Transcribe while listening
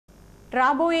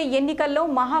రాబోయే ఎన్నికల్లో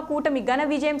మహాకూటమి ఘన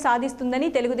విజయం సాధిస్తుందని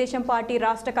తెలుగుదేశం పార్టీ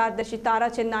రాష్ట్ర కార్యదర్శి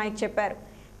తారాచంద్ నాయక్ చెప్పారు.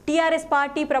 టీఆర్ఎస్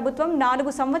పార్టీ ప్రభుత్వం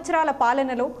 4 సంవత్సరాల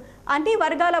పాలనలో అన్ని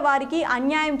వర్గాల వారికి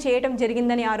అన్యాయం చేయడం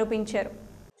జరిగిందని ఆరోపించారు.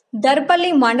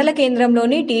 దర్పల్లి మండల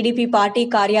కేంద్రంలోని టీడీపీ పార్టీ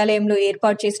కార్యాలయంలో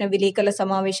ఏర్పాటు చేసిన విలేకరుల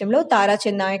సమావేశంలో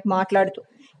తారాచంద్ నాయక్ మాట్లాడుతూ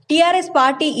టీఆర్ఎస్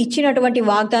పార్టీ ఇచ్చినటువంటి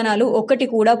వాగ్దానాలు ఒక్కటి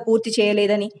కూడా పూర్తి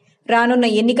చేయలేదని, రానున్న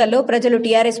ఎన్నికల్లో ప్రజలు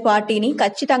టీఆర్ఎస్ పార్టీని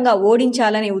ఖచ్చితంగా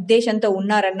ఓడించాలనే ఉద్దేశంతో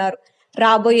ఉన్నారన్నారు.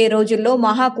 రాబోయే రోజుల్లో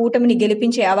మహాకూటమిని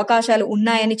గెలిపించే అవకాశాలు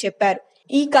ఉన్నాయని చెప్పారు.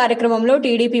 ఈ కార్యక్రమంలో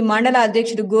టీడీపీ మండల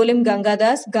అధ్యక్షుడు గోలెం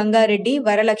గంగాదాస్, గంగారెడ్డి,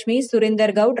 వరలక్ష్మి,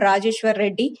 సురేందర్ గౌడ్, రాజేశ్వర్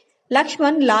రెడ్డి,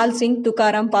 లక్ష్మణ్, లాల్ సింగ్,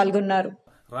 తుకారాం పాల్గొన్నారు.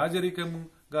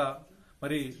 రాజరికంగా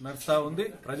మరి నడుస్తా ఉంది.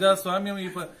 ప్రజాస్వామ్యం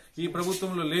ఈ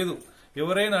ప్రభుత్వంలో లేదు.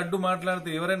 ఎవరైనా అడ్డు మాట్లాడితే,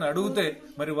 ఎవరైనా అడిగితే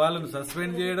మరి వాళ్ళను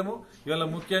సస్పెండ్ చేయడము. ఇవాళ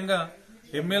ముఖ్యంగా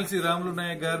ఎమ్మెల్సీ రాములు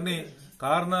నాయక్ గారిని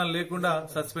కారణాలు లేకుండా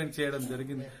సస్పెండ్ చేయడం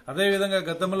జరిగింది. అదేవిధంగా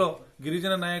గతంలో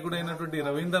గిరిజన నాయకుడు అయినటువంటి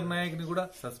రవీందర్ నాయక్ ని కూడా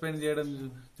సస్పెండ్ చేయడం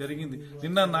జరిగింది.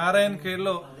 నిన్న నారాయణ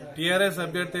ఖేడ్లో టీఆర్ఎస్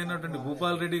అభ్యర్థి అయినటువంటి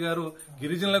భూపాల్ రెడ్డి గారు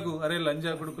గిరిజనులకు అరే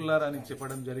లంజా కొడుకులారా అని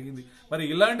చెప్పడం జరిగింది. మరి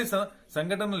ఇలాంటి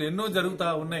సంఘటనలు ఎన్నో జరుగుతా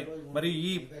ఉన్నాయి. మరి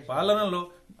ఈ పాలనలో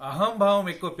అహంభావం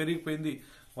ఎక్కువ పెరిగిపోయింది.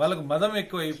 వాళ్ళకు మదం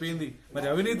ఎక్కువ అయిపోయింది. మరి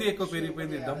అవినీతి ఎక్కువ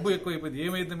పెరిగిపోయింది. డబ్బు ఎక్కువ అయిపోయింది.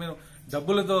 ఏమైతే మేము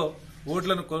డబ్బులతో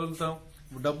ఓట్లను కొలుతాం,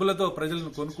 డబ్బులతో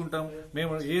ప్రజలను కొనుక్కుంటాం,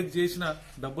 మేము ఏది చేసినా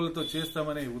డబ్బులతో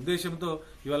చేస్తామనే ఉద్దేశంతో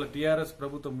ఇవాళ టీఆర్ఎస్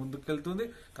ప్రభుత్వం ముందుకెళ్తుంది.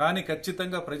 కానీ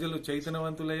ఖచ్చితంగా ప్రజలు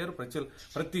చైతన్యవంతులయ్యారు.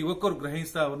 ప్రతి ఒక్కరు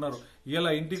గ్రహిస్తా ఉన్నారు.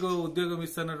 ఇలా ఇంటికో ఉద్యోగం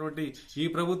ఇస్తున్నటువంటి ఈ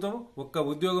ప్రభుత్వం ఒక్క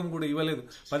ఉద్యోగం కూడా ఇవ్వలేదు.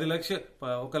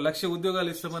 1 లక్ష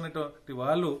ఉద్యోగాలు ఇస్తామన్నటువంటి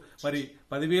వాళ్ళు మరి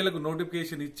 10,000కు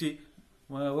నోటిఫికేషన్ ఇచ్చి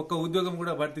ఒక్క ఉద్యోగం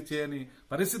కూడా భర్తీ చేయని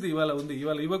పరిస్థితి ఇవాళ ఉంది.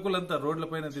 ఇవాళ యువకులంతా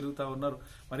రోడ్లపైన తిరుగుతా ఉన్నారు.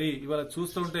 మరి ఇవాళ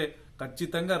చూస్తుంటే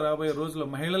ఖచ్చితంగా రాబోయే రోజుల్లో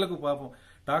మహిళలకు పాపం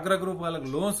డాక్రా గ్రూప్ వాళ్ళకు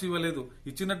లోన్స్ ఇవ్వలేదు,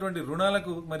 ఇచ్చినటువంటి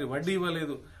రుణాలకు మరి వడ్డీ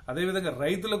ఇవ్వలేదు. అదేవిధంగా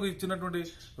రైతులకు ఇచ్చినటువంటి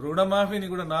రుణమాఫీని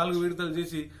కూడా 4 విడతలు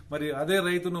చేసి మరి అదే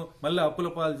రైతును మళ్ళీ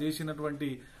అప్పుల పాలు చేసినటువంటి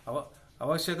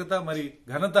ఆవశ్యకత మరి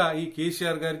ఘనత ఈ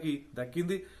కేసీఆర్ గారికి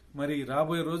దక్కింది. మరి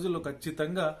రాబోయే రోజుల్లో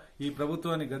ఖచ్చితంగా ఈ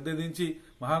ప్రభుత్వాన్ని గద్దెదించి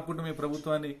మహాకూటమి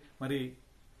ప్రభుత్వాన్ని మరి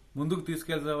ముందుకు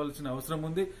తీసుకెళ్లవలసిన అవసరం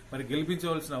ఉంది. మరి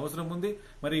గెలిపించవలసిన అవసరం ఉంది.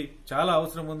 మరి చాలా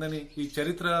అవసరం ఉందని ఈ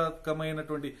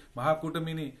చరిత్రాత్మకమైనటువంటి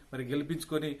మహాకూటమిని మరి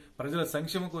గెలిపించుకొని ప్రజల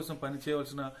సంక్షేమం కోసం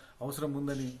పనిచేయవలసిన అవసరం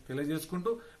ఉందని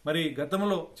తెలియజేసుకుంటూ మరి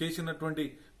గతంలో చేసినటువంటి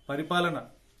పరిపాలన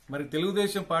మరి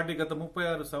తెలుగుదేశం పార్టీ గత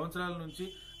 36 సంవత్సరాల నుంచి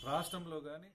రాష్ట్రంలో గాని